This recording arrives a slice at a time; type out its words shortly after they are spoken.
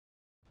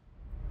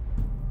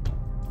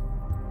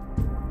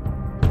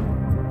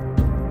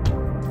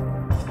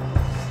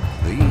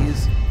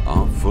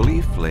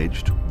fully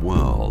fledged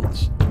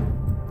worlds.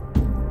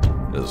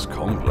 As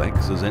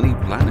complex as any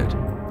planet,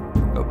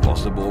 a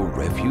possible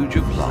refuge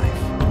of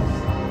life.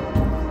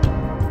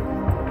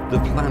 The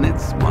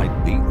planets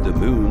might beat the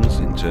moons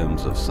in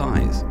terms of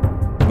size,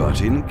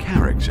 but in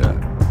character,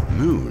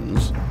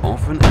 moons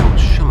often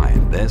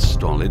outshine their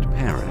stolid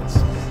parents.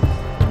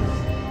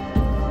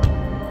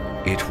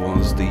 It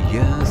was the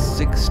year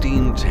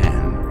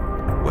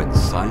 1610 when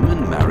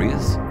Simon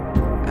Marius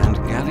and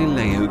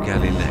Galileo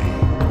Galilei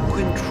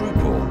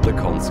quintupled the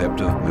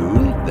concept of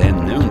moon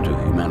then known to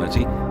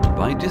humanity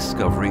by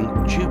discovering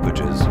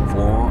Jupiter's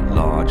 4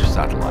 large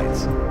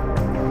satellites.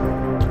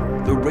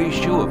 The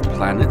ratio of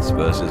planets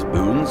versus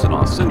moons in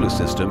our solar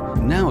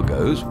system now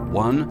goes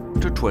 1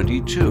 to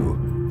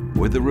 22,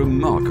 with a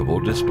remarkable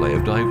display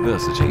of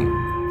diversity.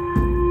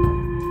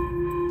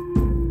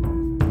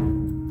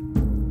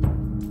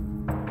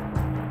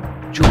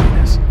 Join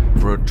us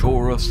for a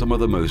tour of some of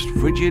the most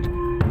frigid,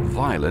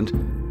 violent,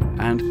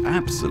 and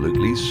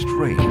absolutely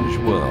strange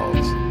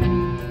worlds.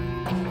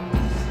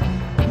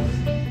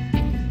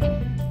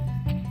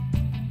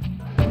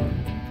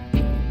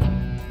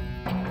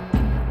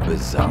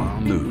 Bizarre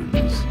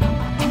moons.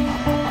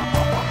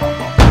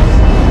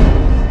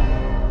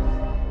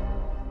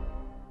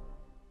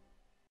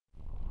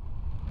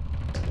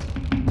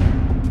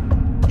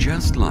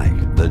 Just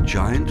like the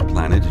giant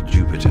planet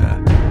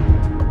Jupiter,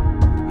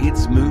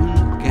 its moon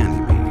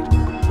Ganymede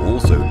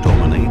also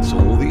dominates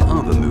all the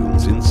other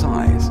moons in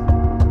size.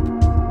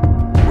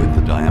 With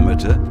the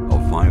diameter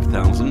of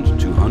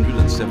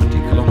 5,270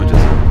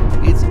 kilometers,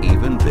 it's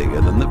even bigger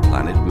than the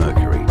planet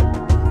Mercury.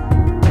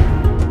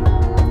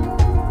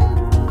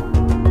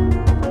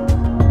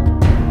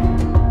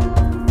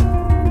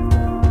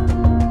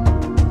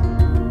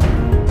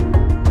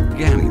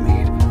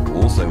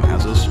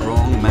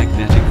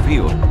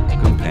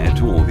 Compared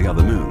to all the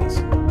other moons.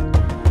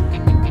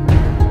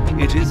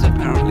 It is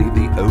apparently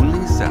the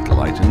only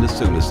satellite in the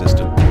solar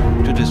system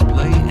to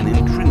display an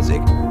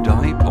intrinsic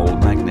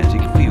dipole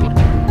magnetic field,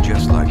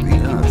 just like the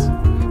Earth's,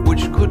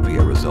 which could be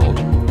a result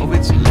of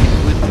its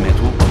liquid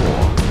metal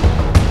core.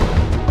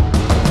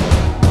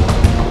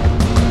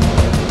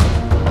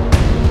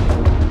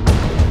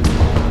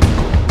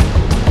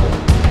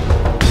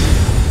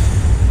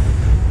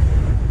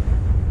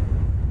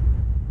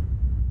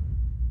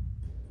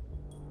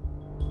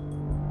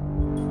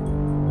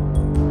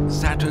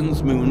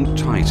 Saturn's moon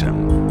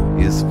Titan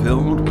is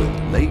filled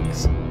with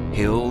lakes,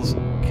 hills,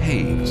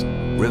 caves,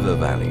 river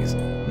valleys,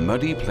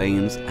 muddy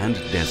plains and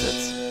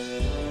deserts.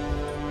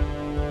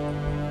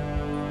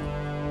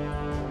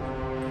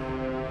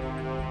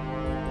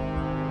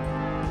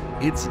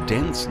 Its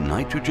dense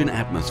nitrogen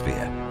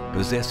atmosphere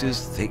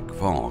possesses thick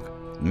fog,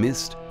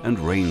 mist and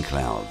rain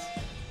clouds.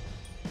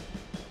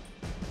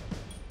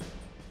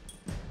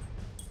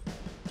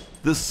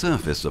 The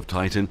surface of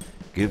Titan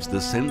gives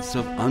the sense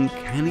of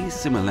uncanny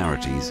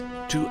similarities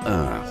to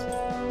Earth.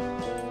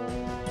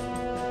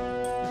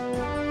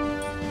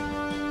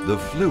 The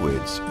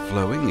fluids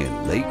flowing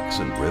in lakes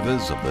and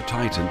rivers of the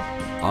Titan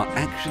are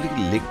actually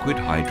liquid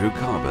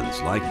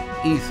hydrocarbons like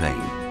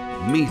ethane,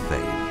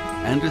 methane,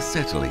 and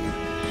acetylene,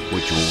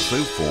 which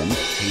also forms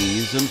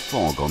haze and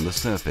fog on the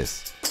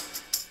surface.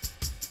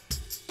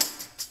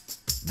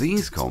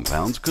 These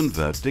compounds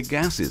convert to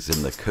gases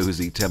in the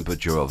cozy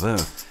temperature of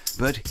Earth,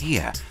 but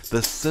here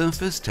the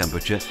surface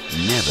temperature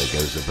never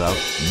goes above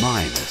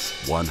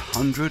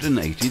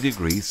 -180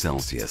 degrees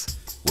Celsius,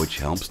 which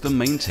helps them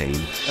maintain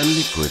a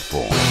liquid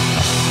form.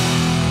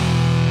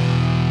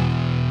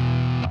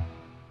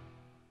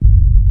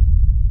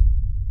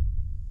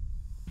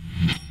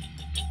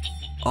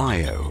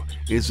 Io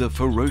is a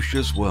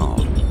ferocious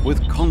world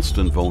with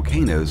constant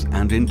volcanoes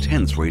and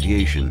intense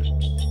radiation.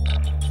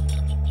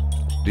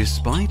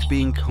 Despite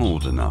being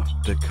cold enough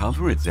to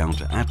cover its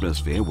outer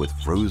atmosphere with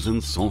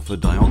frozen sulfur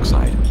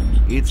dioxide,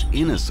 its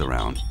inner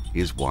surround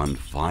is one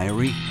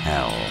fiery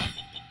hell.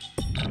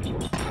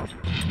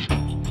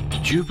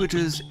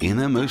 Jupiter's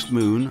innermost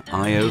moon,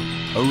 Io,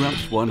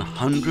 erupts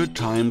 100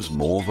 times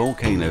more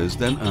volcanoes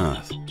than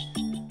Earth.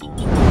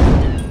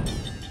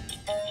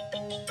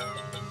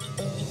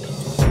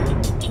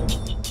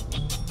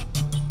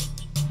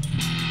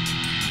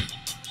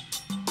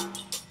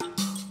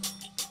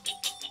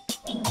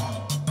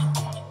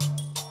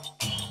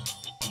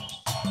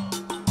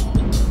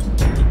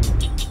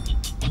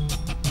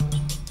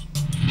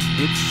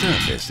 Its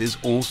surface is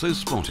also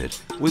spotted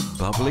with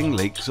bubbling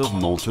lakes of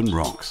molten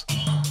rocks.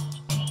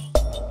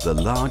 The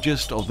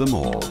largest of them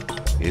all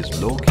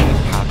is Loki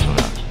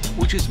Patra,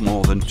 which is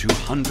more than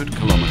 200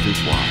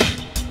 kilometers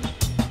wide.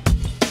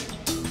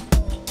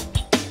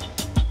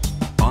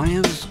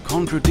 Io's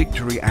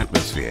contradictory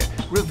atmosphere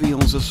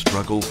reveals a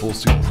struggle for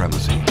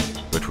supremacy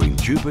between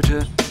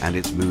Jupiter and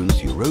its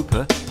moons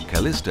Europa,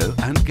 Callisto,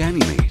 and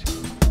Ganymede.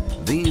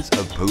 These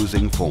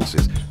opposing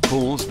forces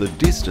cause the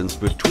distance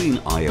between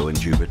Io and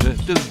Jupiter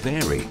to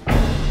vary,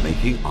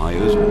 making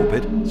Io's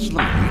orbit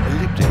slightly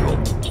elliptical,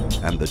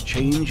 and the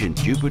change in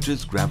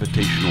Jupiter's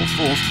gravitational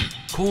force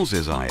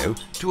causes Io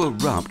to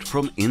erupt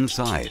from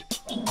inside.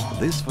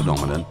 This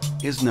phenomenon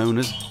is known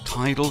as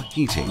tidal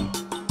heating.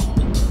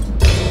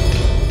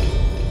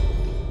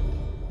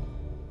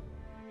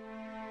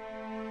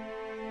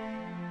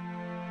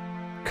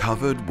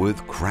 Covered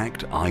with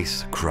cracked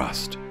ice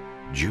crust,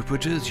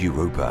 Jupiter's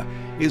Europa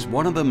is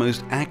one of the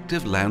most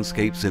active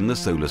landscapes in the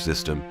solar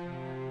system.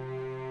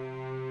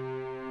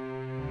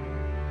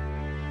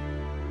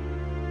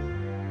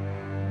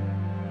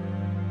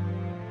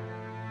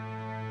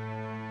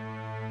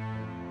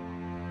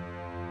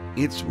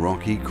 Its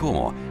rocky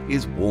core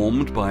is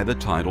warmed by the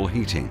tidal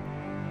heating,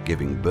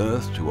 giving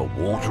birth to a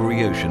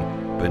watery ocean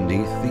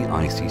beneath the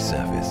icy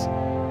surface.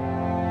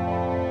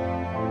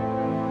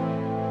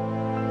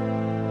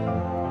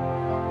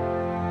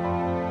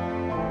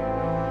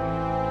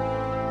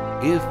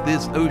 If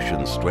this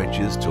ocean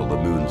stretches till the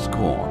Moon's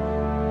core,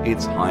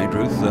 its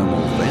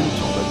hydrothermal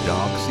vent on the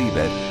dark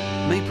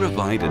seabed may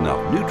provide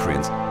enough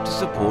nutrients to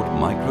support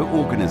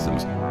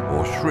microorganisms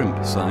or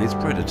shrimp-sized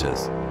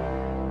predators.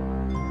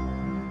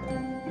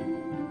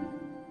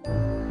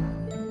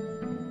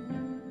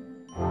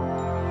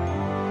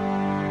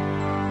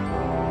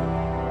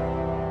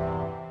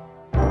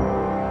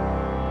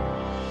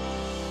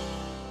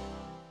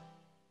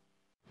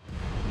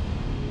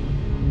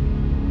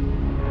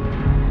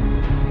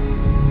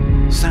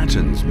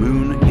 Saturn's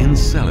moon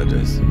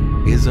Enceladus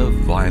is a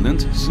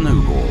violent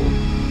snowball.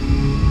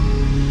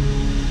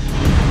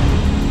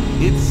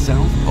 Its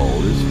south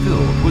pole is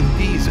filled with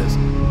geysers,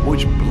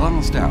 which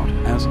blast out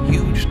as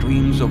huge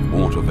streams of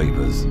water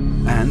vapors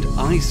and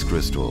ice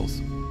crystals.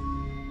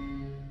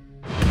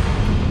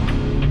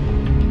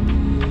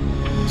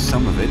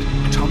 Some of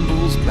it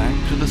tumbles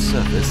back to the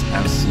surface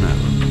as snow,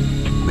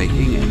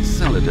 making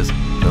Enceladus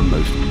the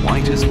most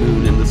whitest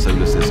moon in the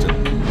solar system.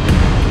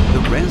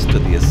 The rest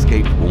of the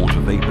escaped water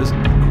vapors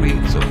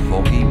creates a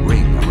foggy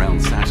ring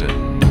around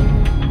Saturn.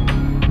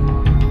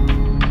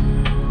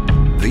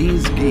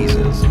 These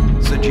geysers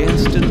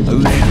suggest an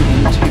ocean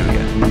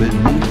interior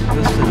beneath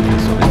the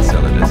surface of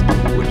Enceladus,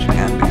 which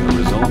can be a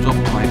result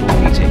of tidal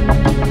heating.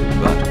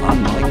 But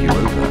unlike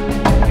Europa,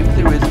 if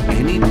there is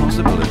any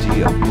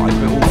possibility of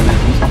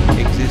microorganisms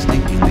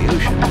existing in the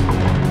ocean,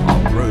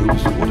 our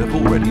probes would have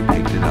already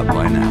picked it up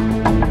by now.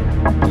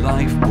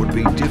 Life would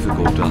be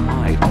difficult to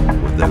hide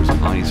with those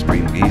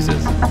high-stream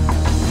geysers.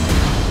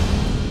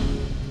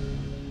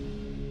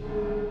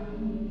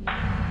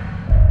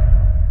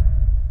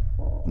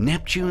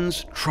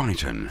 Neptune's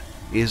Triton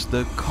is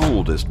the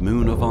coldest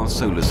moon of our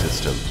solar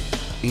system.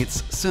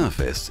 Its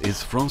surface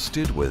is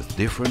frosted with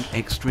different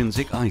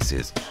extrinsic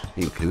ices,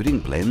 including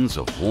blends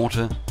of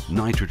water,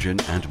 nitrogen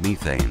and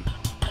methane.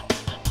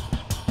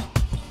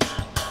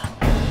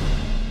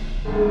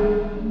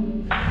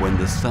 When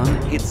the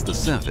sun hits the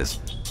surface,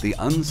 the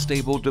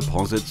unstable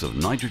deposits of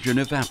nitrogen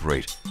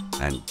evaporate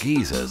and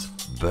geysers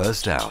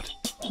burst out.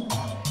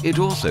 It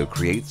also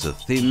creates a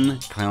thin,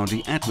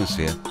 cloudy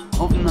atmosphere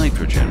of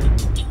nitrogen.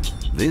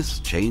 This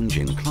change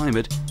in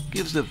climate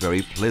gives a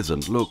very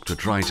pleasant look to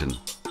Triton.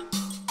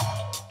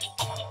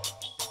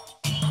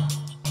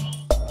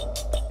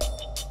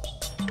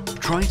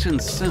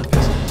 Triton's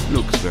surface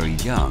looks very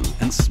young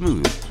and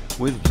smooth,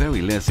 with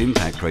very less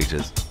impact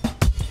craters.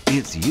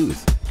 Its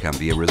youth can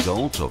be a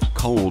result of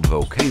cold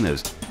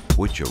volcanoes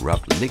which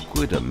erupt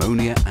liquid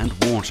ammonia and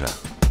water.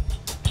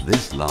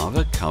 This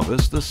lava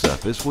covers the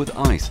surface with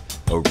ice,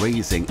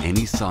 erasing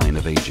any sign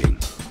of aging.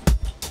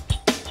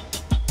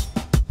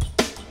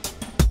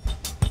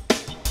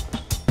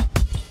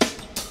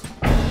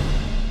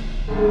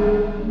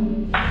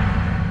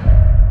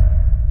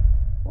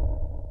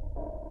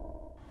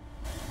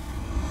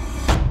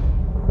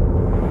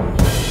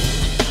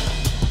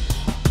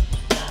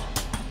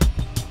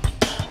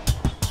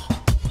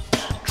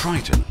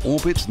 Triton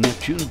orbits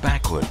Neptune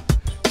backward,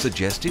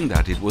 suggesting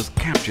that it was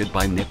captured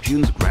by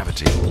Neptune's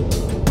gravity.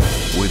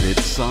 With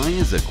its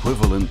size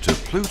equivalent to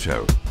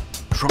Pluto,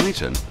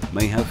 Triton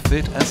may have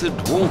fit as a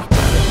dwarf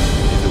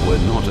planet if it were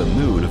not a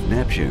moon of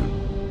Neptune.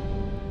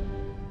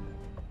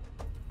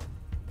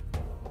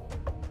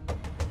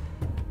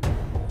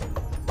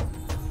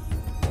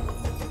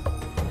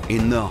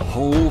 In the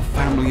whole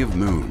family of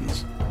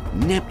moons,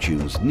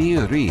 Neptune's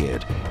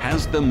Nereid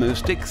has the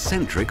most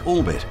eccentric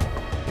orbit.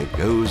 It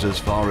goes as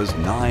far as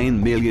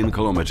 9 million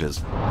kilometers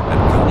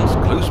and comes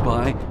close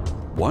by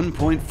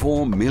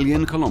 1.4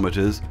 million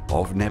kilometers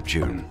of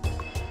Neptune.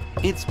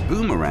 Its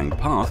boomerang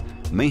path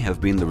may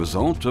have been the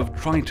result of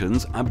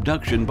Triton's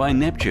abduction by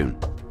Neptune.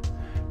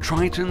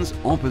 Triton's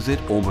opposite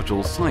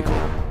orbital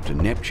cycle to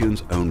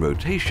Neptune's own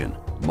rotation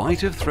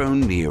might have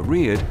thrown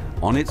Nereid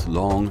on its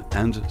long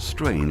and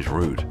strange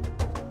route.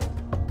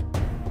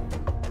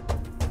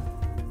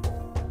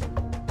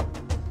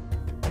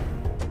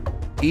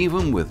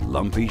 Even with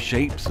lumpy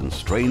shapes and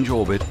strange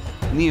orbit,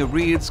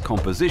 Nereid's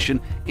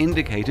composition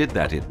indicated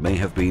that it may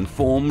have been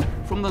formed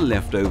from the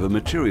leftover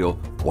material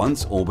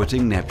once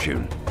orbiting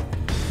Neptune.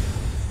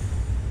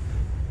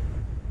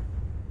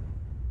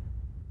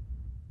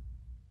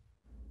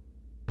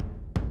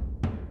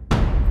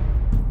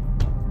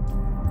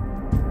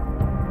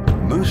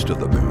 Most of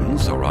the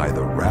moons are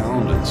either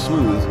round and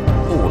smooth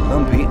or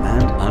lumpy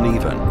and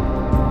uneven.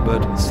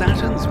 But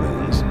Saturn's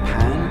moons,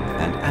 Pan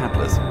and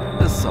Atlas,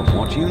 are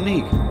somewhat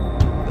unique.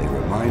 They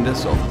remind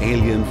us of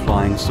alien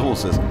flying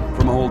saucers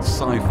from old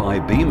sci-fi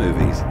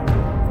B-movies.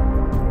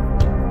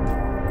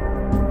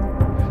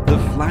 The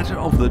flatter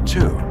of the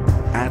two,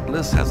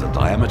 Atlas has a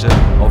diameter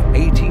of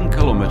 18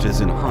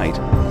 kilometers in height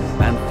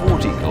and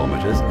 40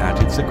 kilometers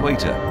at its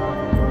equator.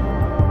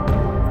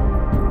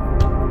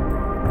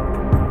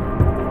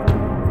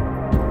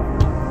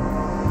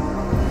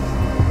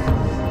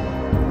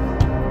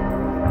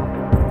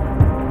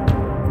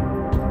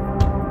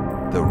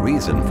 The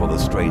reason for the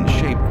strange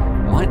shape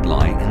might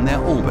lie in their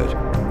orbit,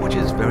 which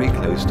is very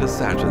close to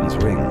Saturn's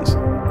rings.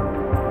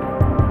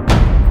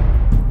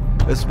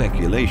 A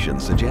speculation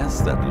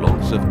suggests that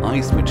lots of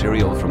ice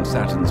material from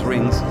Saturn's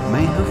rings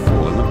may have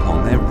fallen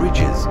upon their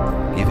ridges,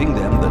 giving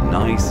them the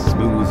nice,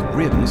 smooth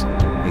rims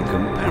in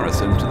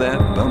comparison to their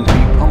bumpy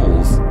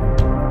poles.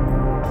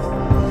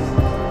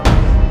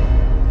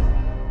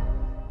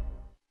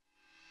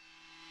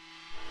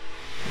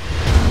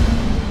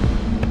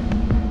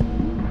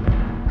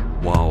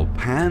 While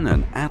Pan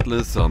and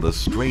Atlas are the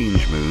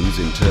strange moons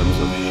in terms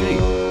of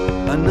shape,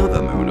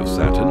 another moon of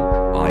Saturn,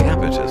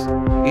 Iapetus,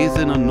 is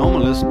an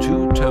anomalous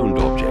two-toned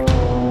object,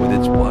 with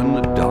its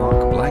one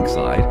dark black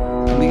side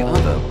and the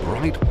other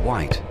bright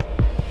white.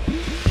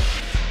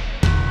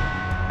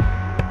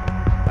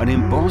 An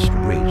embossed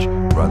ridge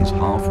runs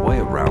halfway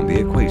around the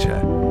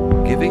equator,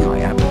 giving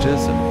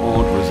Iapetus an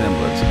odd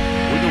resemblance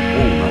with a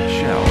walnut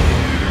shell.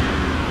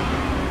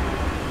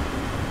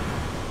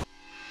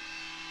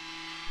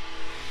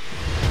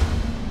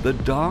 The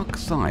dark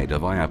side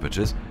of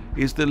Iapetus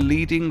is the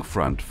leading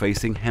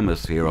front-facing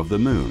hemisphere of the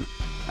Moon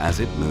as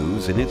it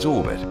moves in its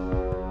orbit.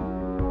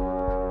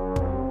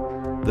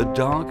 The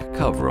dark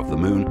cover of the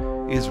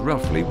Moon is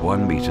roughly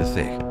 1 meter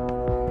thick.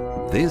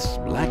 This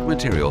black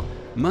material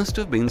must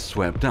have been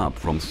swept up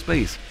from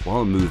space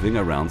while moving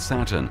around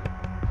Saturn.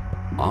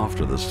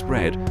 After the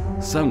spread,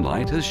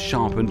 sunlight has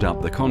sharpened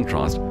up the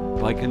contrast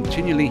by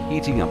continually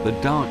heating up the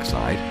dark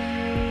side,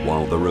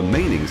 while the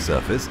remaining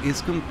surface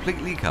is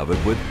completely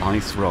covered with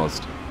ice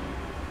frost.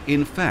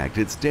 In fact,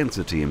 its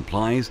density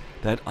implies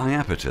that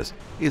Iapetus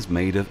is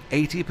made of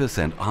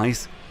 80%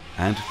 ice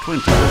and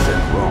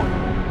 20% rock.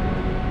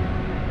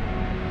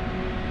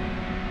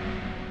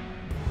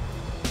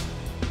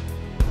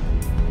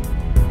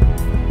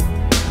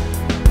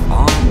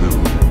 Our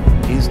Moon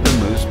is the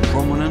most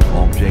prominent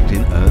object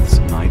in Earth's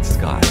night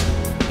sky,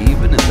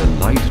 even in the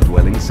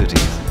light-dwelling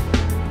cities.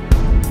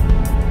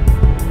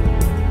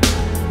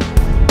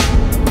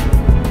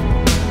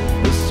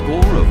 The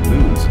score of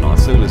moons in our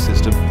solar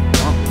system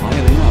are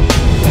piling up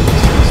ever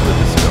since the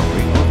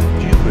discovery of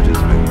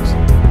Jupiter's moons.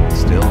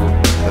 Still,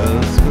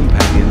 Earth's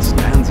companion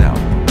stands out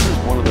as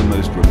one of the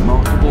most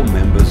remarkable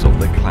members of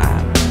the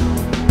clan.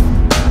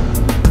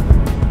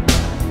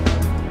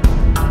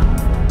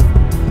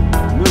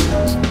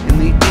 Moons in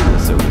the inner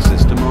solar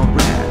system are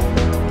rare.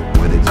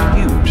 With its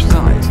huge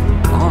size,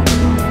 our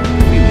moon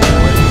can be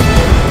more than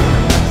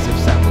massive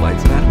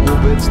satellites that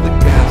orbits the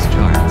gas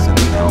giants in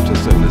the outer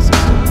solar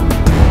system.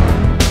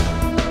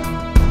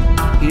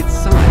 Its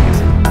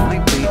size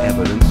might be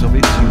evidence of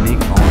its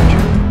unique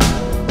origin.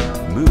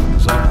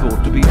 Moons are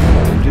thought to be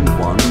formed in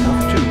one of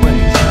two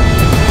ways: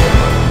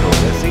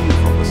 coalescing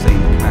from the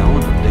same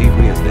cloud of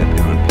debris as their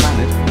parent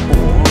planet,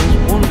 or as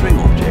wandering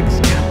objects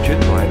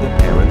captured by the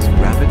parent's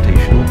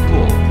gravitational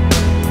pull.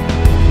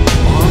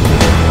 Our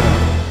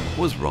Earth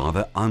was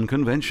rather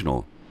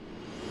unconventional.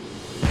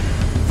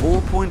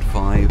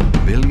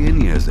 4.5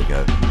 billion years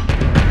ago,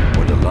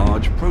 when a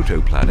large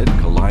protoplanet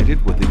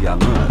collided with the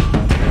young Earth,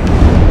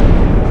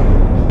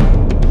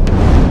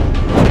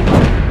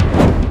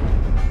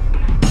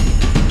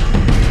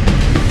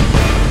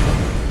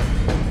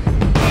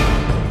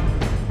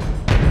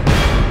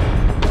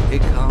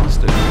 it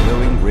cast a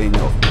glowing ring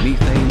of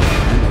methane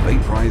and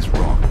vaporized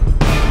rock.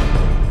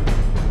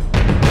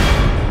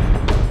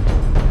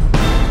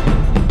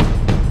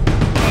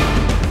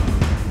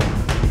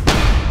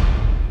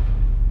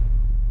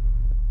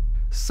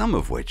 Some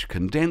of which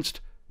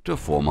condensed to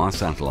form our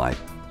satellite.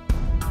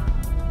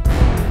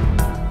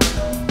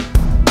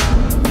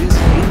 This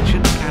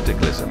ancient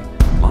cataclysm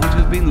might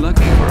have been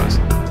lucky for us,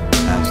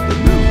 as the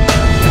Moon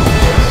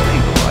helped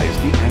stabilize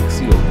the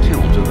axial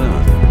tilt of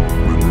Earth,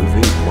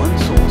 removing one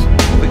source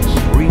of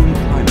extreme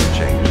climate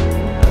change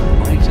that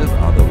might have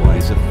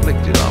otherwise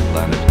afflicted our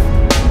planet.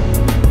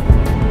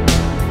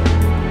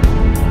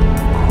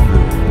 Our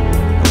Moon,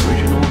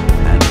 original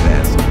and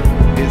best,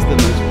 is the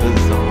most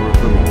bizarre of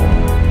them all.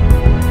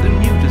 The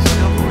new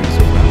discoveries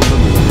around the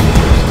Moon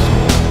are so,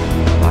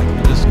 like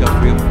the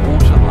discovery of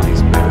water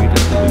ice buried at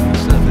the lunar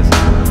surface.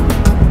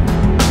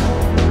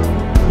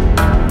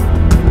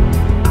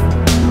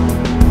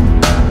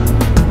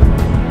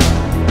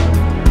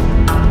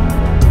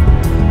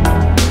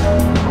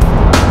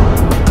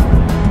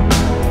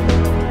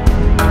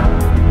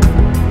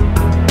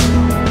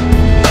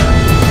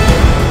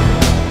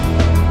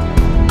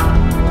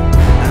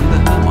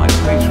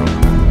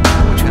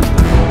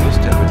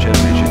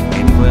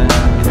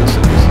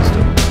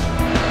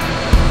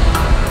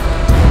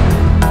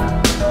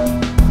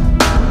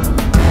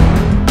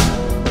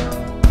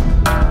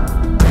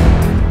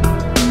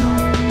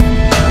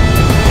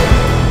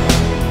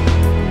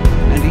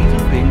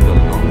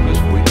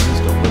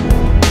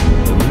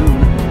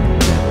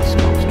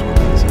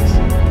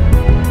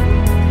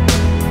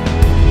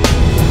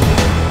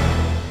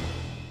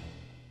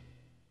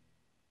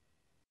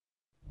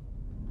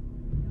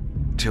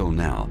 Till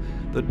now,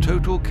 the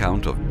total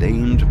count of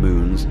named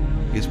moons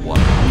is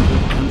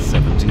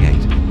 178.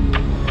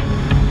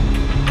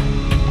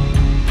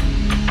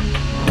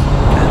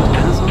 And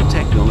as our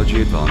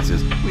technology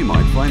advances, we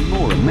might find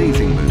more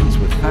amazing moons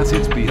with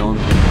facets beyond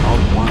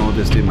our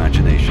wildest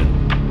imagination.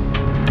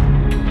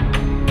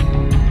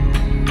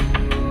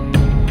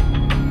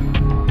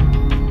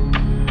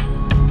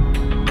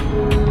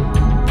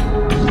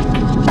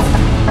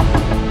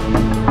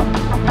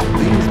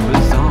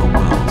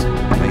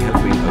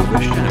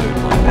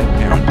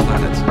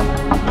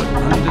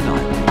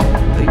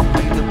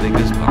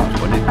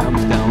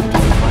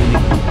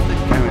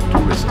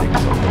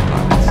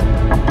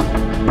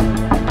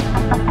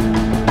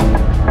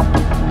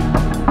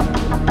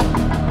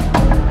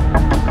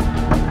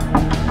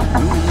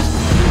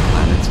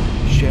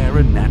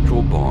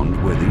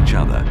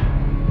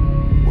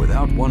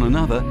 Without one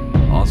another,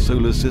 our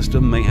solar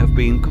system may have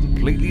been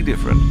completely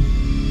different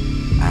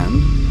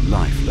and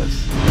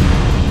lifeless.